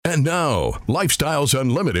And now, Lifestyles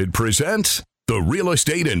Unlimited presents the Real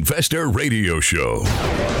Estate Investor Radio Show.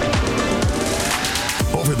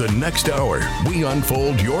 Over the next hour, we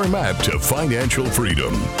unfold your map to financial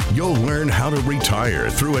freedom. You'll learn how to retire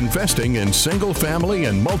through investing in single-family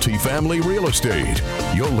and multifamily real estate.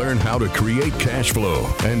 You'll learn how to create cash flow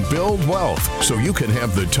and build wealth so you can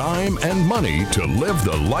have the time and money to live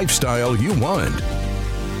the lifestyle you want.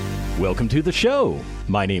 Welcome to the show.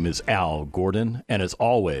 My name is Al Gordon, and as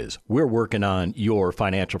always, we're working on your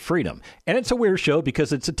financial freedom. And it's a weird show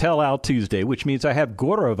because it's a Tell Al Tuesday, which means I have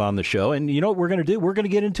Gaurav on the show. And you know what we're going to do? We're going to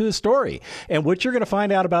get into his story. And what you're going to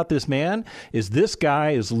find out about this man is this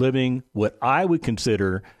guy is living what I would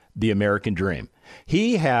consider the American dream.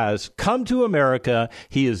 He has come to America.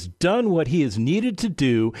 He has done what he has needed to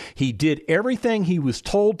do. He did everything he was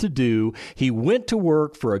told to do. He went to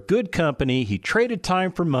work for a good company. He traded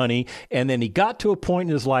time for money. And then he got to a point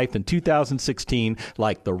in his life in 2016,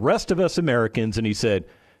 like the rest of us Americans, and he said,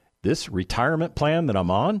 this retirement plan that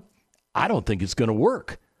I'm on, I don't think it's going to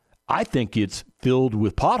work. I think it's filled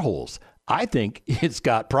with potholes. I think it's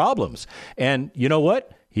got problems. And you know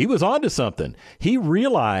what? He was onto something. He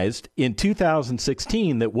realized in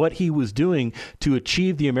 2016 that what he was doing to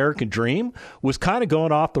achieve the American dream was kind of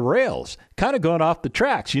going off the rails, kind of going off the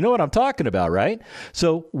tracks. You know what I'm talking about, right?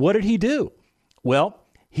 So what did he do? Well,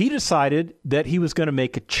 he decided that he was going to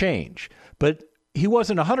make a change, but he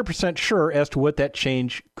wasn't 100% sure as to what that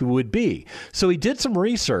change would be. So he did some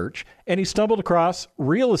research and he stumbled across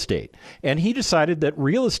real estate. And he decided that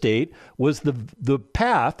real estate was the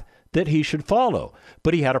path that he should follow.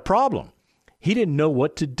 But he had a problem. He didn't know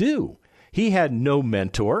what to do. He had no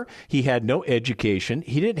mentor. He had no education.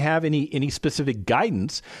 He didn't have any specific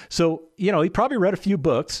guidance. So, he probably read a few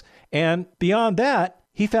books. And beyond that,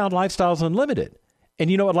 he found Lifestyles Unlimited. And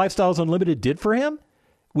you know what Lifestyles Unlimited did for him?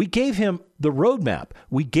 We gave him the roadmap.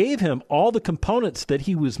 We gave him all the components that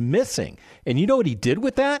he was missing. And you know what he did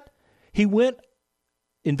with that? He went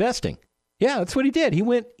investing. Yeah, that's what he did. He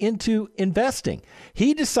went into investing.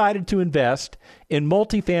 He decided to invest in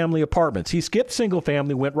multifamily apartments. He skipped single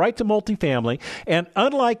family, went right to multifamily. And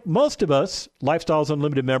unlike most of us Lifestyles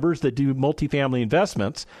Unlimited members that do multifamily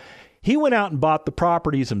investments, he went out and bought the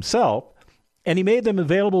properties himself, and he made them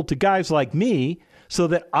available to guys like me so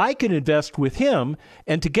that I could invest with him,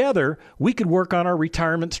 and together we could work on our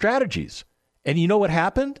retirement strategies. And you know what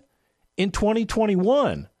happened? In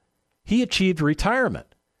 2021, he achieved retirement.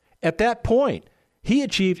 At that point, he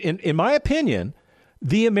achieved, in my opinion,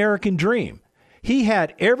 the American dream. He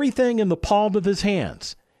had everything in the palm of his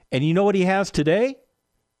hands. And you know what he has today?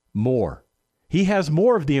 More. He has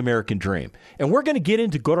more of the American dream. And we're going to get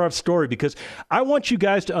into Gaurav's story because I want you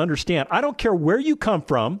guys to understand, I don't care where you come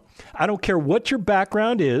from. I don't care what your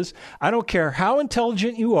background is. I don't care how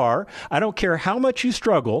intelligent you are. I don't care how much you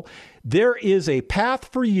struggle. There is a path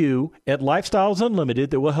for you at Lifestyles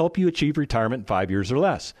Unlimited that will help you achieve retirement in 5 years or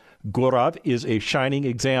less. Gaurav is a shining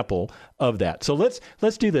example of that. So let's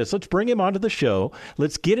do this. Let's bring him onto the show.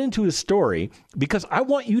 Let's get into his story because I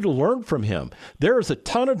want you to learn from him. There is a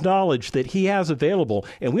ton of knowledge that he has available,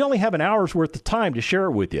 and we only have an hour's worth of time to share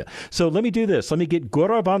it with you. So let me do this. Let me get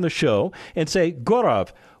Gaurav on the show and say,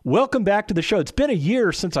 Gaurav, welcome back to the show. It's been a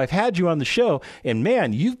year since I've had you on the show, and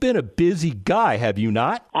man, you've been a busy guy, have you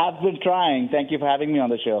not? I've been trying. Thank you for having me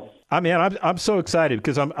on the show. I'm so excited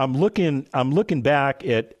because I'm looking back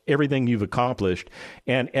at everything you've accomplished,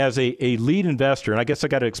 and as a lead investor, and I guess I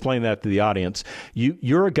got to explain that to the audience.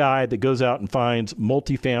 You're a guy that goes out and finds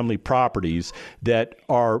multifamily properties that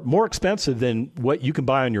are more expensive than what you can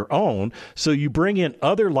buy on your own. So you bring in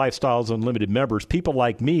other Lifestyles Unlimited members, people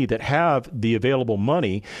like me that have the available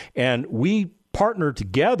money, and we partner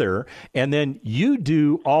together, and then you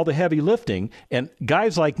do all the heavy lifting, and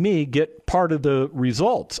guys like me get part of the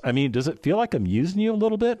results. I mean, does it feel like I'm using you a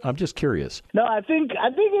little bit? I'm just curious. No, I think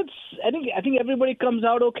everybody comes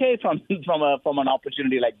out okay from an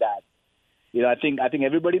opportunity like that. I think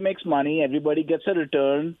everybody makes money, everybody gets a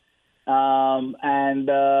return, I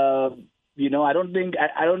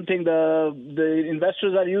don't think the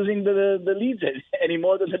investors are using the leads any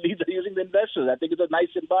more than the leads are using the investors. I think it's a nice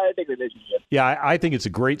symbiotic relationship. Yeah, I think it's a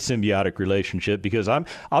great symbiotic relationship because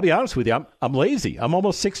I'll be honest with you, I'm lazy. I'm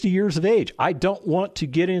almost 60 years of age. I don't want to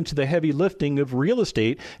get into the heavy lifting of real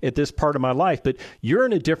estate at this part of my life, but you're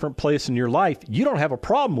in a different place in your life. You don't have a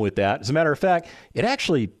problem with that. As a matter of fact, it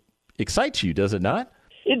actually excites you, does it not?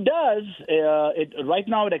 It does. Right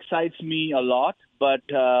now it excites me a lot, but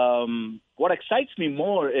what excites me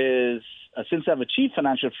more is since I've achieved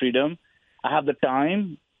financial freedom, I have the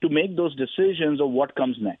time to make those decisions of what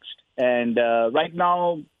comes next. And right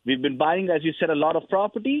now we've been buying, as you said, a lot of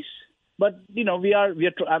properties, But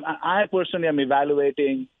I personally am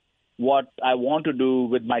evaluating what I want to do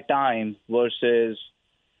with my time versus,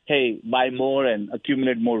 hey, buy more and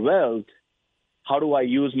accumulate more wealth. How do I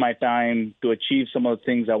use my time to achieve some of the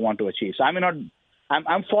things I want to achieve? So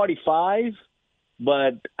I'm 45,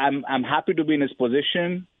 but I'm happy to be in this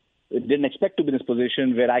position. Didn't expect to be in this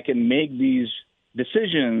position where I can make these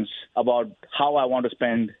decisions about how I want to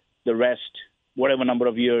spend the rest, whatever number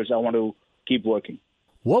of years I want to keep working.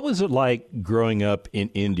 What was it like growing up in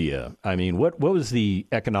India? I mean, what was the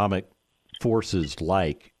economic forces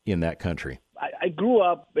like in that country? I grew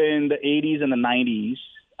up in the 80s and the 90s.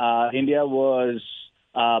 India was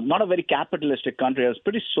not a very capitalistic country. It was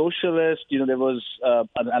pretty socialist. There was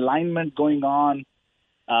an alignment going on.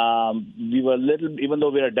 We were even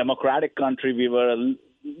though we're a democratic country, we were a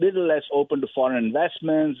little less open to foreign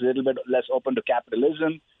investments, a little bit less open to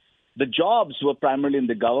capitalism. The jobs were primarily in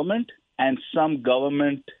the government and some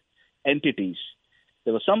government entities.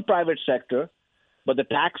 There was some private sector, but the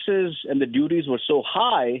taxes and the duties were so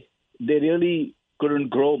high, they really couldn't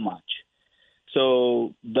grow much.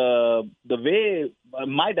 So the way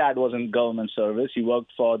my dad was in government service, he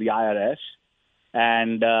worked for the IRS,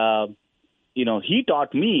 and he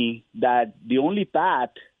taught me that the only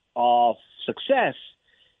path of success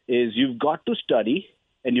is you've got to study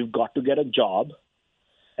and you've got to get a job,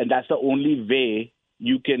 and that's the only way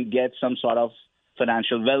you can get some sort of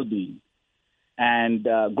financial well-being. And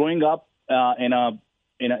growing up in a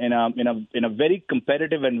very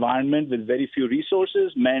competitive environment with very few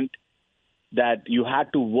resources meant that you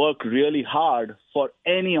had to work really hard for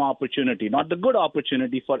any opportunity, not the good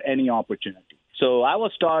opportunity, for any opportunity. So I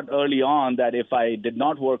was taught early on that if I did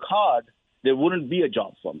not work hard, there wouldn't be a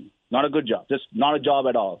job for me. Not a good job, just not a job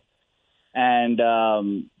at all. And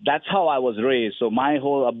that's how I was raised. So my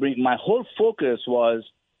whole focus was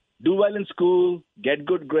do well in school, get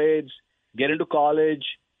good grades, get into college,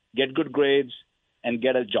 get good grades, and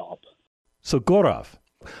get a job. So Gaurav,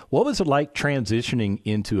 what was it like transitioning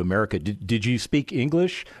into America? Did you speak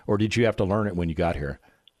English, or did you have to learn it when you got here?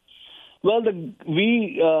 Well, in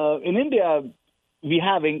India, we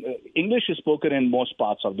have English is spoken in most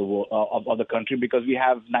parts of the world, of the country, because we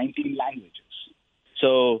have 19 languages.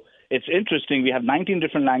 So it's interesting. We have 19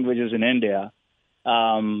 different languages in India.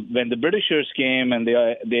 When the Britishers came and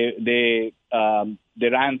they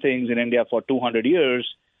ran things in India for 200 years,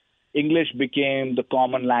 English became the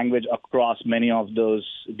common language across many of those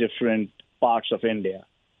different parts of India.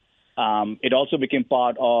 It also became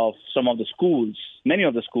part of some of the schools, many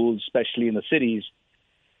of the schools, especially in the cities.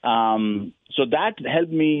 So that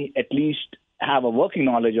helped me at least have a working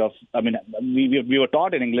knowledge of, we were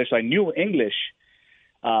taught in English, so I knew English.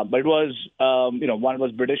 But it was, one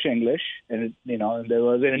was British English, and, there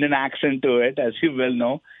was an Indian accent to it, as you well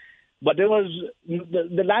know. But there was,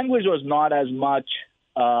 the language was not as much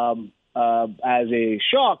as a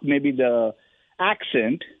shock. Maybe the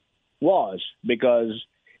accent was, because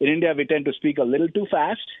in India we tend to speak a little too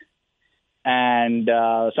fast, and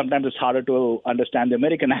sometimes it's harder to understand the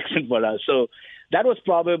American accent for us. So that was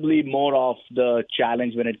probably more of the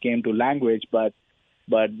challenge when it came to language. But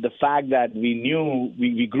the fact that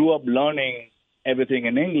we grew up learning everything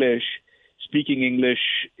in English, speaking English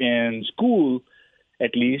in school,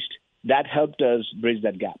 at least, that helped us bridge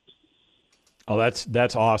that gap. Oh,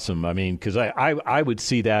 that's awesome. I mean, because I would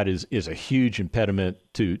see that as a huge impediment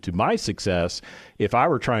to my success if I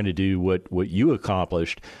were trying to do what you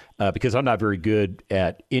accomplished, because I'm not very good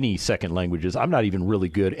at any second languages. I'm not even really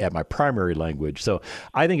good at my primary language. So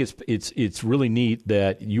I think it's really neat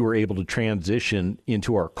that you were able to transition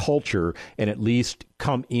into our culture and at least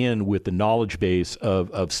come in with the knowledge base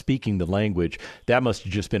of speaking the language. That must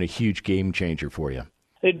have just been a huge game changer for you.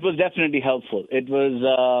 It was definitely helpful. It was,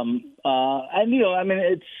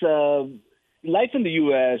 it's life in the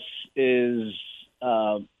U.S. is,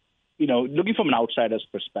 looking from an outsider's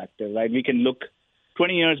perspective, right? We can look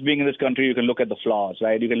 20 years being in this country, you can look at the flaws,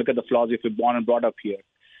 right? You can look at the flaws if you're born and brought up here.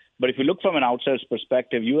 But if you look from an outsider's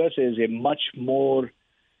perspective, U.S. is a much more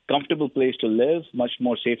comfortable place to live, much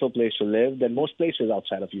more safer place to live than most places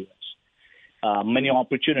outside of U.S. Many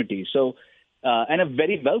opportunities. So, and a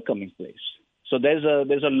very welcoming place. So there's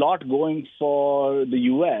a lot going for the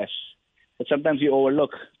U.S. that sometimes we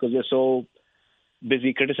overlook because we're so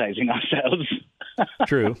busy criticizing ourselves.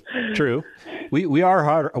 True. We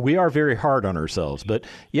are very hard on ourselves, but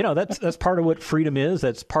that's part of what freedom is.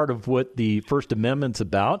 That's part of what the First Amendment's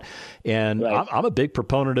about. And right. I'm a big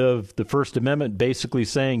proponent of the First Amendment, basically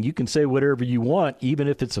saying you can say whatever you want, even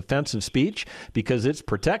if it's offensive speech, because it's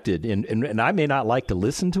protected. And I may not like to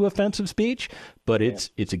listen to offensive speech, but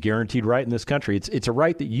it's a guaranteed right in this country. It's a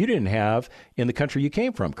right that you didn't have in the country you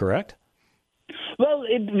came from, correct? Well,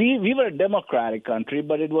 we were a democratic country,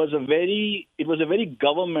 but it was a very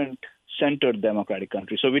government-centered democratic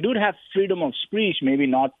country. So we do have freedom of speech, maybe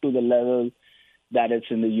not to the level that it's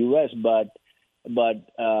in the U.S., but it was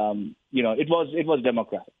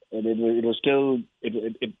democratic. It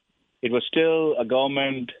was still a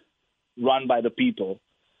government run by the people,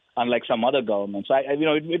 unlike some other governments.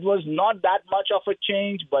 It was not that much of a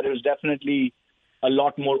change, but it was definitely a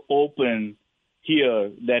lot more open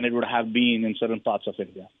here than it would have been in certain parts of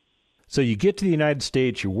India. So you get to the United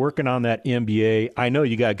States, you're working on that MBA. I know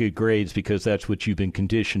you got good grades because that's what you've been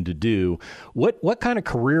conditioned to do. What kind of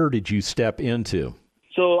career did you step into?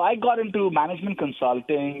 So I got into management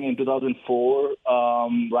consulting in 2004,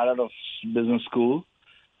 right out of business school.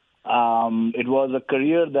 It was a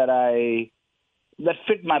career that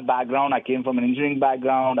fit my background. I came from an engineering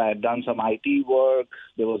background. I had done some IT work.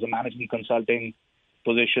 There was a management consulting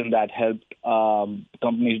position that helped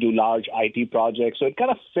companies do large IT projects. So it kind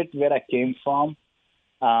of fit where I came from.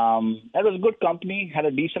 It was a good company, had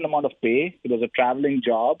a decent amount of pay. It was a traveling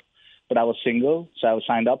job, but I was single, so I was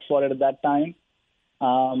signed up for it at that time.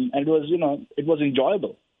 And it was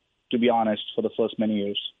enjoyable, to be honest, for the first many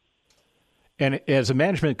years. And as a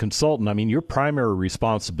management consultant, I mean, your primary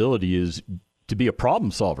responsibility is to be a problem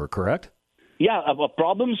solver, correct? Yeah, a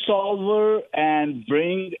problem solver and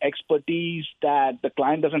bring expertise that the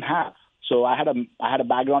client doesn't have. So I had a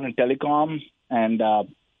background in telecom and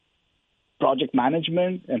project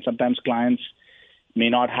management, and sometimes clients may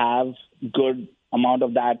not have good amount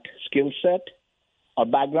of that skill set or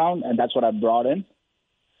background, and that's what I brought in.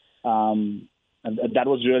 And that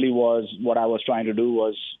was what I was trying to do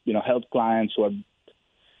was, help clients who are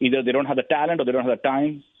either they don't have the talent or they don't have the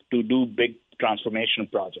time to do big transformation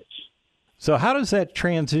projects. So how does that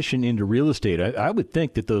transition into real estate? I would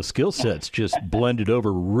think that those skill sets just blended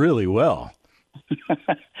over really well.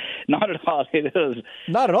 Not at all.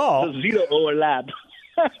 Not at all. It was zero overlap.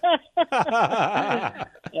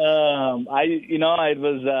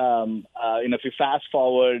 If you fast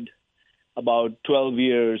forward about 12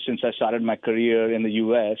 years since I started my career in the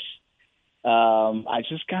U.S., I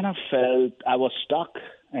just kind of felt I was stuck,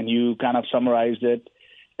 and you kind of summarized it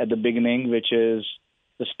at the beginning, which is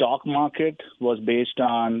the stock market was based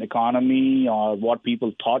on economy or what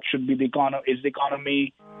people thought should be the economy,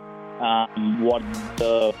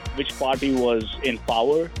 which party was in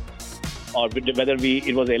power, or whether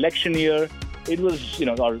it was election year. It was,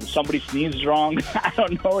 or somebody sneezed wrong. I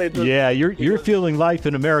don't know. You're feeling life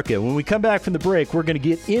in America. When we come back from the break, we're going to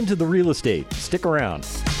get into the real estate. Stick around.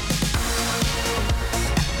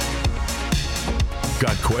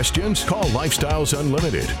 Got questions? Call Lifestyles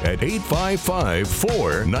Unlimited at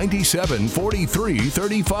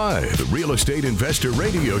 855-497-4335. The Real Estate Investor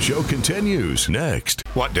Radio Show continues next.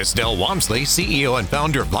 What does Del Walmsley, CEO and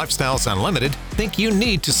founder of Lifestyles Unlimited, think you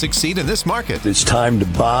need to succeed in this market? It's time to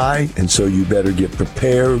buy, and so you better get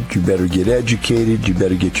prepared, you better get educated, you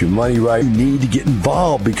better get your money right. You need to get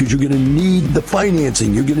involved because you're going to need the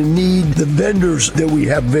financing. You're going to need the vendors that we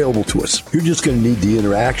have available to us. You're just going to need the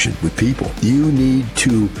interaction with people. You need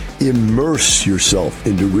to immerse yourself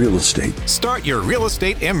into real estate. Start your real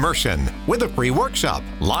estate immersion with a free workshop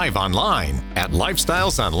live online at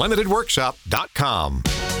lifestylesunlimitedworkshop.com.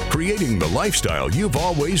 Creating the lifestyle you've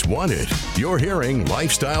always wanted. You're hearing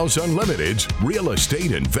Lifestyles Unlimited's Real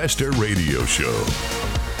Estate Investor Radio Show.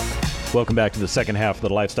 Welcome back to the second half of the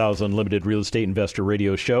Lifestyles Unlimited Real Estate Investor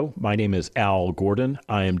Radio Show. My name is Al Gordon.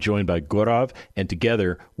 I am joined by Gaurav, and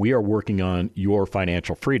together we are working on your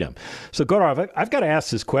financial freedom. So Gaurav, I've got to ask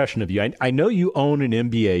this question of you. I know you own an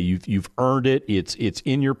MBA. You've earned it. It's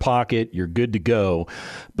in your pocket. You're good to go.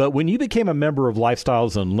 But when you became a member of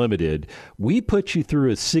Lifestyles Unlimited, we put you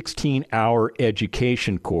through a 16-hour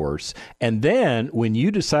education course. And then when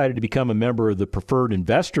you decided to become a member of the Preferred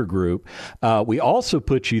Investor Group, we also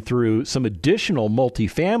put you through some additional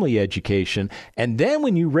multifamily education. And then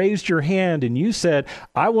when you raised your hand and you said,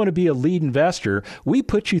 I want to be a lead investor, we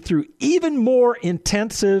put you through even more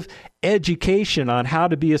intensive education on how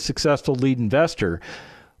to be a successful lead investor.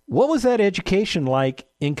 What was that education like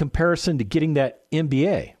in comparison to getting that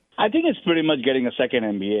MBA? I think it's pretty much getting a second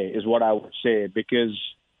MBA is what I would say, because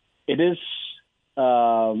it is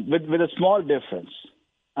with a small difference.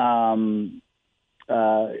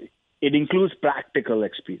 It includes practical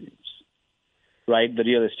experience, right? The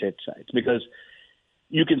real estate side, because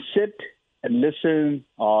you can sit and listen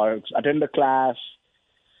or attend a class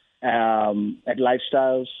at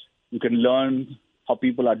Lifestyles. You can learn how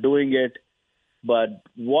people are doing it. But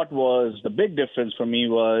what was the big difference for me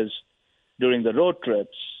was during the road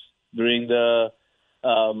trips, during the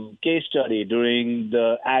case study, during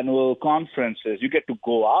the annual conferences. You get to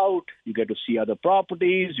go out, you get to see other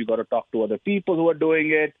properties, you got to talk to other people who are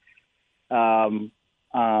doing it.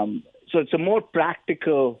 So it's a more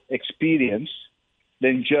practical experience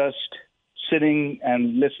than just sitting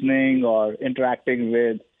and listening or interacting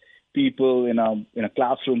with people in a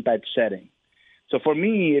classroom type setting. So for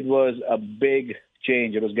me, it was a big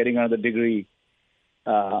change. It was getting another degree,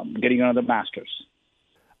 getting another master's.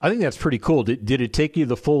 I think that's pretty cool. Did it take you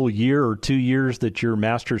the full year or 2 years that your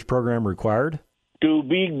master's program required? To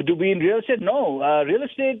be in real estate? No. Real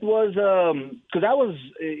estate was, because I was,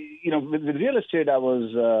 with real estate, I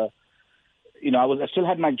was, I still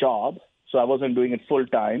had my job, so I wasn't doing it full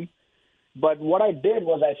time. But what I did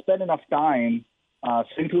was I spent enough time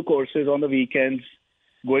sitting through courses on the weekends,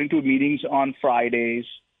 going to meetings on Fridays,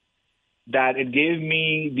 that it gave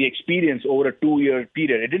me the experience over a 2-year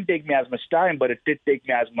period. It didn't take me as much time, but it did take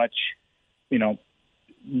me as much,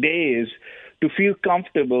 days to feel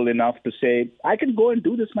comfortable enough to say, I can go and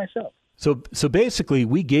do this myself. So basically,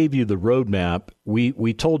 we gave you the roadmap.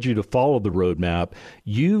 We told you to follow the roadmap.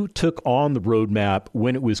 You took on the roadmap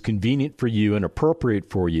when it was convenient for you and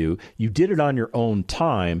appropriate for you. You did it on your own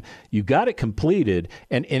time. You got it completed.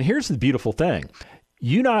 And here's the beautiful thing.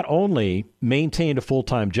 You not only maintained a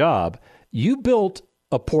full-time job, you built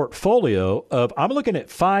a portfolio of, I'm looking at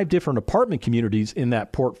 5 different apartment communities in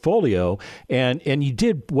that portfolio. And you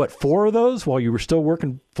did, 4 of those while you were still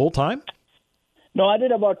working full-time? No, I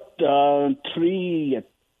did about 3, I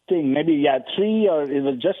think, maybe, 3, or it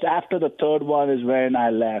was just after the third one is when I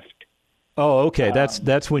left. Oh, okay.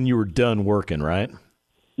 That's when you were done working, right?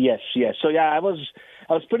 Yes. So, I was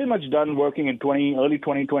pretty much done working in early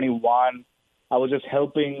 2021. I was just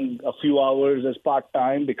helping a few hours as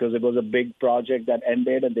part-time because it was a big project that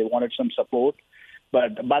ended and they wanted some support.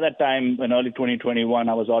 But by that time, in early 2021,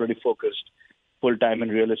 I was already focused full-time in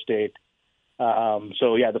real estate.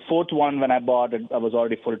 The fourth one, when I bought it, I was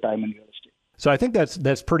already full-time in real estate. So I think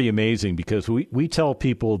that's pretty amazing because we tell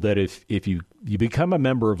people that if you become a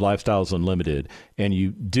member of Lifestyles Unlimited and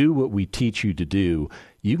you do what we teach you to do,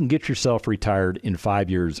 you can get yourself retired in 5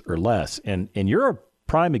 years or less. And you're a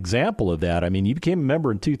prime example of that. I mean, you became a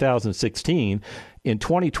member in 2016. In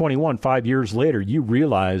 2021, 5 years later, you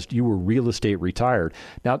realized you were real estate retired.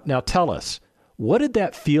 Now tell us, what did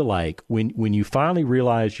that feel like when you finally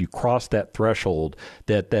realized you crossed that threshold,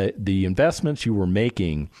 that the investments you were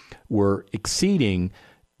making were exceeding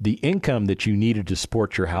the income that you needed to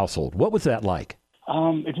support your household? What was that like?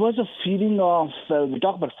 It was a feeling of, we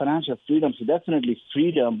talk about financial freedom, so definitely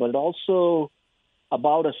freedom, but also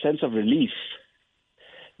about a sense of relief,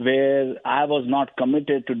 where I was not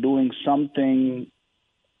committed to doing something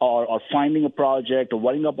or finding a project or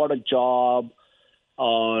worrying about a job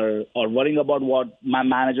or worrying about what my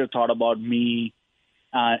manager thought about me,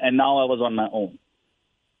 and now I was on my own.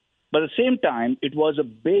 But at the same time, it was a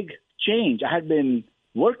big change. I had been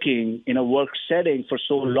working in a work setting for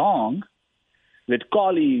so long with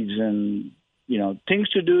colleagues and, things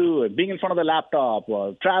to do, being in front of the laptop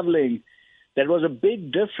or traveling. There was a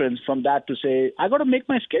big difference from that to say, I got to make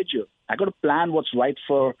my schedule. I got to plan what's right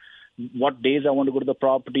for what days I want to go to the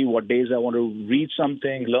property, what days I want to read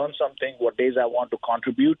something, learn something, what days I want to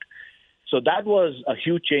contribute. So that was a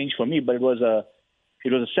huge change for me, but it was a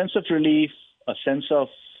sense of relief, a sense of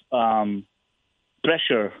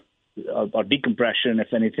pressure or decompression,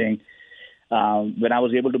 if anything, when I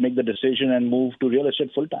was able to make the decision and move to real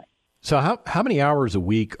estate full time. So how many hours a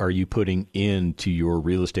week are you putting into your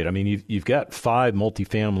real estate? I mean, you've got 5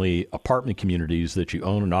 multifamily apartment communities that you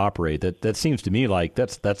own and operate. That seems to me like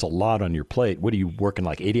that's a lot on your plate. What are you working,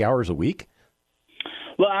 like 80 hours a week?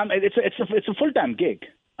 Well, it's a full-time gig.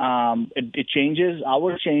 It changes.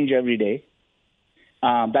 Hours change every day.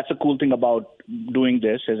 That's a cool thing about doing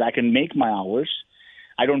this is I can make my hours.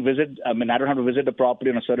 I don't have to visit the property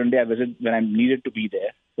on a certain day. I visit when I'm needed to be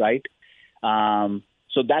there, right?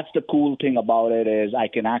 So that's the cool thing about it is I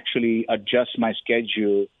can actually adjust my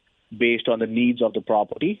schedule based on the needs of the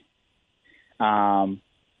property. But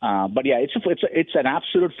it's an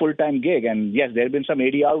absolute full-time gig. And yes, there have been some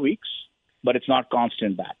 80-hour weeks, but it's not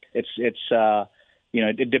constant that. It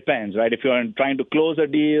depends, right? If you're trying to close a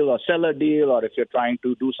deal or sell a deal, or if you're trying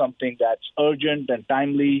to do something that's urgent and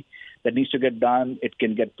timely that needs to get done, it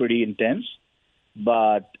can get pretty intense.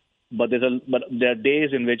 But there are days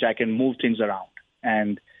in which I can move things around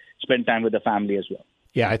and spend time with the family as well.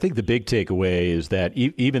 Yeah, I think the big takeaway is that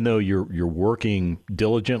even though you're working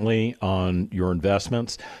diligently on your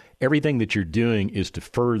investments, everything that you're doing is to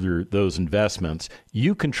further those investments.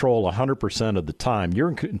 You control 100% of the time. You're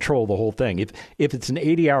in control of the whole thing. If it's an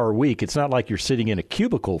 80-hour week, it's not like you're sitting in a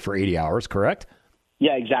cubicle for 80 hours, correct?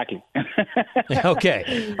 Yeah, exactly.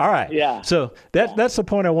 Okay. All right. Yeah. So that's the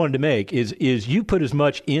point I wanted to make is you put as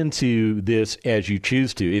much into this as you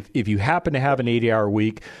choose to. If you happen to have an 80-hour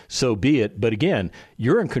week, so be it. But again,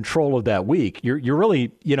 you're in control of that week. You're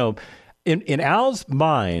really, in Al's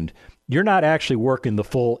mind, you're not actually working the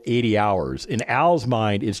full 80 hours. In Al's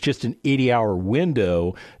mind, it's just an 80-hour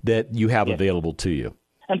window that you have available to you.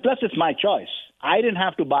 And plus, it's my choice. I didn't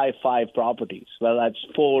have to buy 5 properties. Well, that's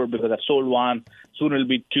 4 because I've sold one. Soon it'll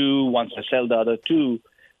be 2 once I sell the other 2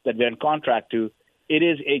 that we're in contract to. It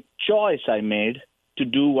is a choice I made to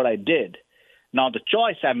do what I did. Now, the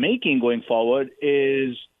choice I'm making going forward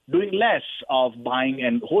is doing less of buying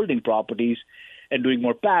and holding properties and doing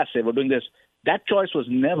more passive or doing this. That choice was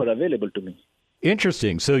never available to me.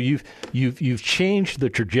 Interesting. So you've changed the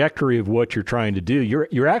trajectory of what you're trying to do.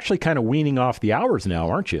 You're actually kind of weaning off the hours now,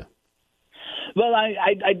 aren't you? Well,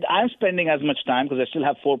 I'm spending as much time because I still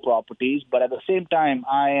have 4 properties, but at the same time,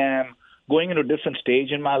 I am going into a different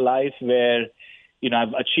stage in my life where,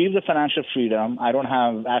 I've achieved the financial freedom. I don't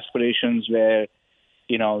have aspirations where,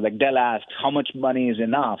 like Del asked, how much money is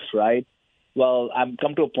enough, right? Well, I've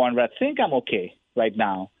come to a point where I think I'm okay right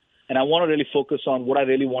now, and I want to really focus on what I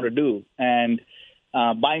really want to do. And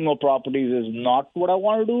buying more properties is not what I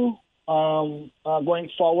want to do going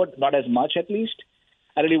forward, not as much at least.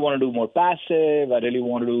 I really want to do more passive. I really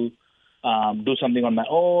want to do something on my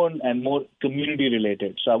own and more community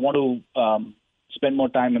related. So I want to spend more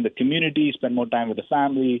time in the community, spend more time with the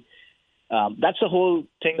family. That's the whole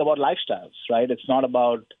thing about lifestyles, right? It's not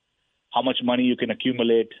about how much money you can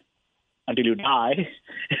accumulate until you die,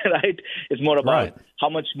 right? It's more about how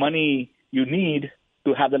much money you need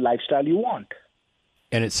to have the lifestyle you want.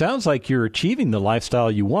 And it sounds like you're achieving the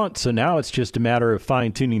lifestyle you want. So now it's just a matter of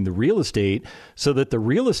fine-tuning the real estate so that the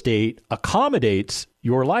real estate accommodates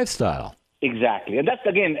your lifestyle. Exactly. And that's,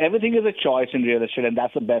 again, everything is a choice in real estate, and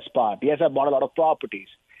that's the best part. Yes, I bought a lot of properties,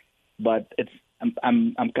 but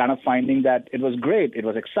I'm kind of finding that it was great. It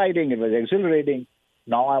was exciting. It was exhilarating.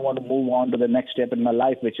 Now I want to move on to the next step in my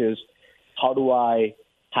life, which is how do I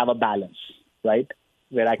have a balance, right?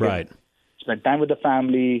 Where I can spend time with the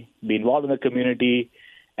family, be involved in the community,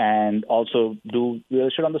 and also do real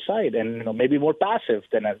estate on the side, and maybe more passive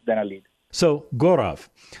than a lead. So, Gaurav,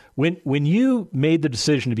 when you made the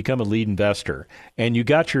decision to become a lead investor and you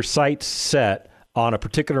got your sights set on a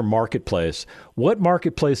particular marketplace, what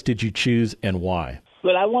marketplace did you choose and why?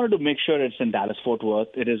 Well, I wanted to make sure it's in Dallas-Fort Worth.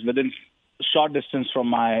 It is within short distance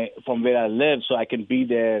from where I live, so I can be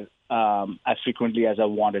there as frequently as I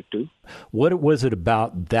wanted to. What was it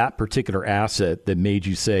about that particular asset that made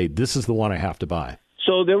you say, this is the one I have to buy?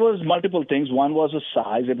 So there was multiple things. One was the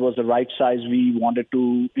size. It was the right size we wanted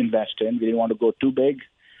to invest in. We didn't want to go too big.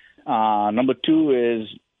 Number 2 is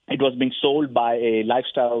it was being sold by a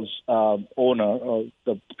Lifestyles owner. Or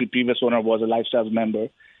the previous owner was a Lifestyles member.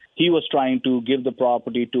 He was trying to give the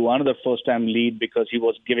property to another first-time lead because he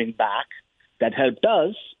was giving back. That helped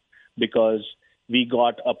us because we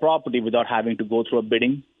got a property without having to go through a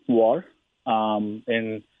bidding war.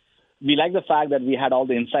 And we like the fact that we had all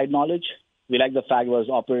the inside knowledge. We like the fact it was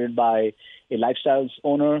operated by a Lifestyles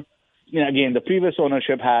owner. Again, the previous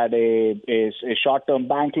ownership had a short-term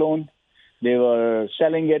bank loan. They were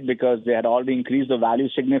selling it because they had already increased the value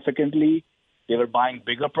significantly. They were buying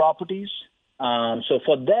bigger properties. So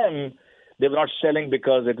for them, they were not selling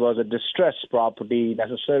because it was a distressed property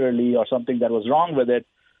necessarily or something that was wrong with it.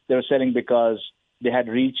 They were selling because they had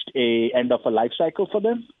reached a end of a life cycle for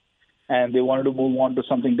them, and they wanted to move on to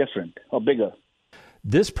something different or bigger.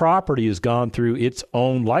 This property has gone through its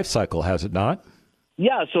own life cycle, has it not?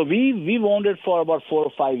 Yeah, so we've owned it for about 4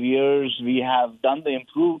 or 5 years. We have done the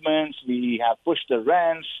improvements. We have pushed the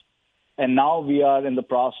rents, and now we are in the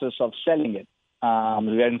process of selling it. We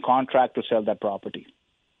are in contract to sell that property.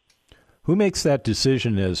 Who makes that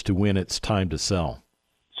decision as to when it's time to sell?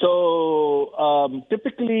 So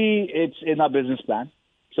typically it's in our business plan.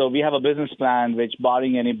 So we have a business plan which,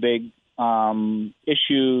 barring any big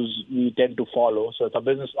issues, we tend to follow. So if our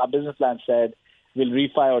business plan said we'll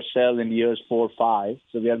refi or sell in years 4 or 5.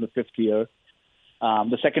 So we are in the 5th year.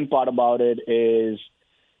 The second part about it is,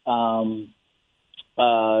 what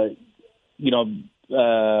are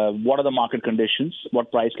the market conditions?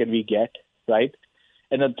 What price can we get, right?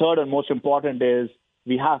 And the third and most important is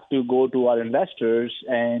we have to go to our investors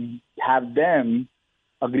and have them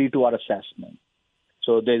agree to our assessment.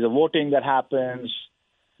 So there's a voting that happens.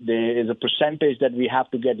 There is a percentage that we have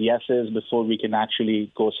to get yeses before we can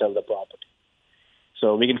actually go sell the property.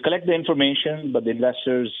 So we can collect the information, but the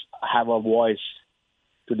investors have a voice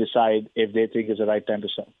to decide if they think it's the right time to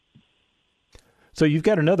sell. So you've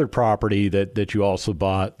got another property that you also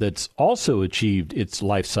bought that's also achieved its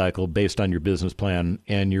life cycle based on your business plan,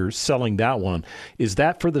 and you're selling that one. Is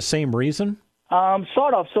that for the same reason?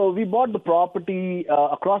 Sort of. So we bought the property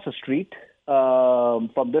across the street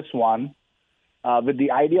from this one with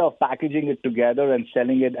the idea of packaging it together and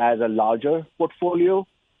selling it as a larger portfolio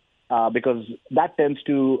because that tends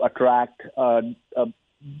to attract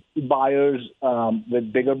buyers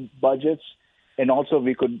with bigger budgets. And also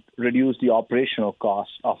we could reduce the operational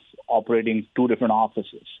costs of operating two different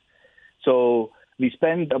offices. So we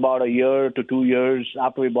spent about a year to 2 years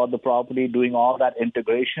after we bought the property doing all that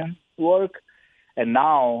integration work. And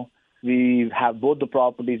now we have both the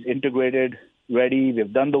properties integrated, ready.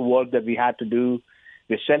 We've done the work that we had to do.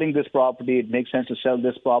 We're selling this property. It makes sense to sell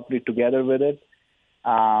this property together with it.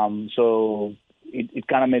 So it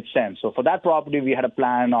kind of made sense. So for that property, we had a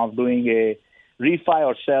plan of doing a refi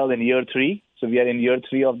or sell in year 3. So we are in year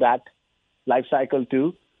 3 of that life cycle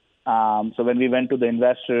too. So when we went to the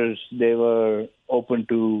investors, they were open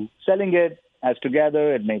to selling it as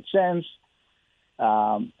together. It made sense.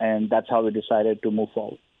 And that's how we decided to move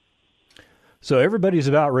forward. So everybody's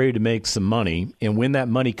about ready to make some money. And when that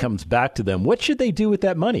money comes back to them, what should they do with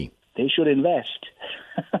that money? They should invest.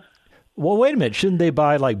 Well, wait a minute. Shouldn't they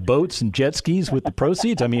buy like boats and jet skis with the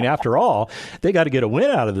proceeds? I mean, after all, they got to get a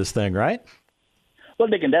win out of this thing, right? Well,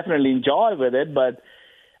 they can definitely enjoy with it, but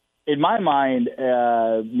in my mind,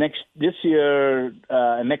 next year,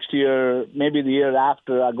 maybe the year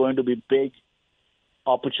after are going to be big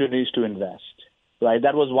opportunities to invest, right?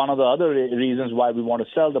 That was one of the other reasons why we want to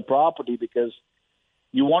sell the property, because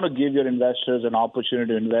you want to give your investors an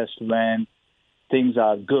opportunity to invest when things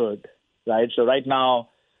are good, right? So right now,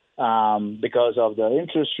 because of the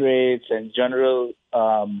interest rates and general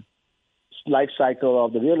life cycle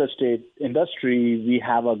of the real estate industry, we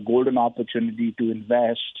have a golden opportunity to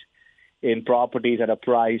invest in properties at a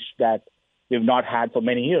price that we've not had for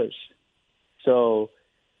many years. So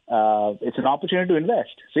it's an opportunity to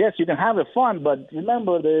invest. So yes, you can have a fund, but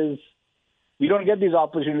remember, we don't get these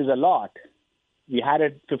opportunities a lot. We had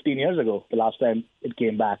it 15 years ago, the last time it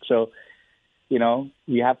came back. So, you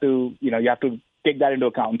have to take that into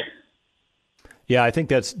account. Yeah, I think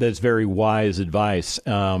that's very wise advice.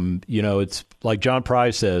 It's like John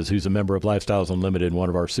Price says, who's a member of Lifestyles Unlimited, one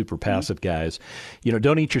of our super passive guys,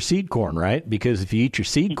 don't eat your seed corn, right? Because if you eat your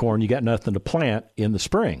seed corn, you got nothing to plant in the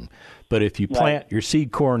spring. But if you plant your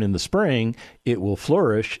seed corn in the spring, it will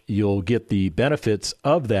flourish. You'll get the benefits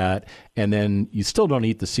of that. And then you still don't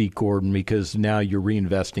eat the seed corn because now you're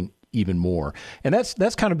reinvesting even more. And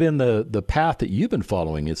that's kind of been the path that you've been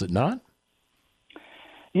following, is it not?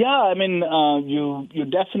 Yeah, I mean, you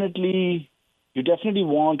definitely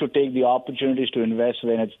want to take the opportunities to invest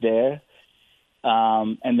when it's there,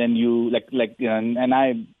 and then you and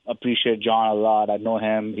I appreciate John a lot. I know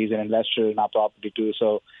him; he's an investor in our property too.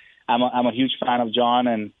 So I'm a huge fan of John,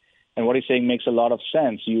 and what he's saying makes a lot of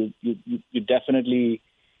sense. You definitely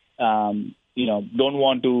don't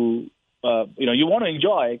want to you want to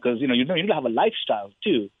enjoy because you need to have a lifestyle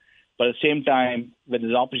too, but at the same time, when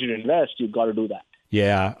there's an opportunity to invest, you've got to do that.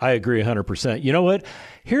 Yeah, I agree 100%. You know what?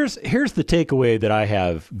 Here's the takeaway that I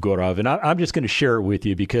have, Gaurav, and I'm just going to share it with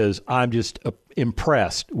you because I'm just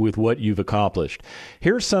impressed with what you've accomplished.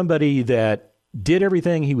 Here's somebody that did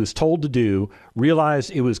everything he was told to do, realized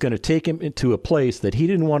it was going to take him into a place that he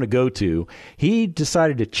didn't want to go to. He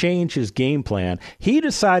decided to change his game plan. He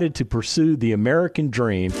decided to pursue the American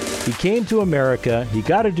dream. He came to America. He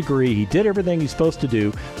got a degree. He did everything he's supposed to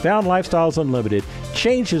do, found Lifestyles Unlimited,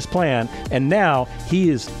 changed his plan, and now he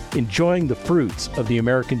is enjoying the fruits of the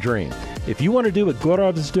American dream. If you want to do what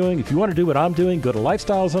Gaurav is doing, if you want to do what I'm doing, go to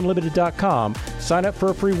lifestylesunlimited.com, sign up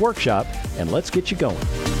for a free workshop, and let's get you going.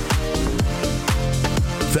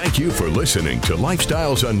 Thank you for listening to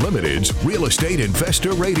Lifestyles Unlimited's Real Estate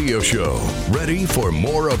Investor Radio Show. Ready for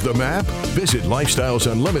more of the map? Visit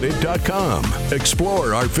lifestylesunlimited.com.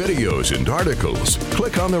 Explore our videos and articles.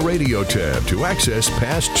 Click on the radio tab to access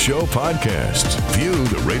past show podcasts. View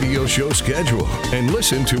the radio show schedule and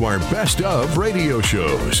listen to our best of radio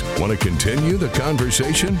shows. Want to continue the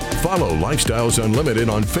conversation? Follow Lifestyles Unlimited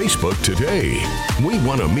on Facebook today. We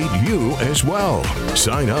want to meet you as well.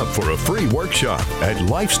 Sign up for a free workshop at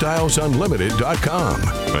lifestylesunlimited.com.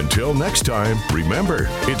 Until next time, remember,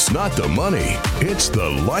 it's not the money, it's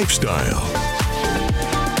the lifestyle.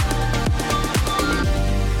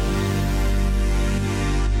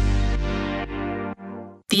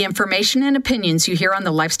 The The information and opinions you hear on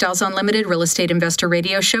the Lifestyles Unlimited Real Estate Investor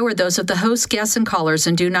Radio Show are those of the hosts, guests, and callers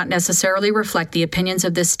and do not necessarily reflect the opinions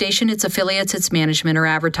of this station, its affiliates, its management, or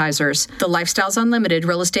advertisers. The Lifestyles Unlimited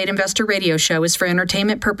Real Estate Investor Radio Show is for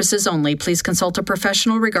entertainment purposes only. Please consult a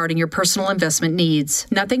professional regarding your personal investment needs.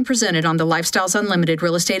 Nothing presented on the Lifestyles Unlimited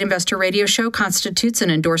Real Estate Investor Radio Show constitutes an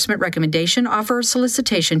endorsement, recommendation, offer, or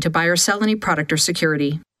solicitation to buy or sell any product or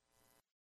security.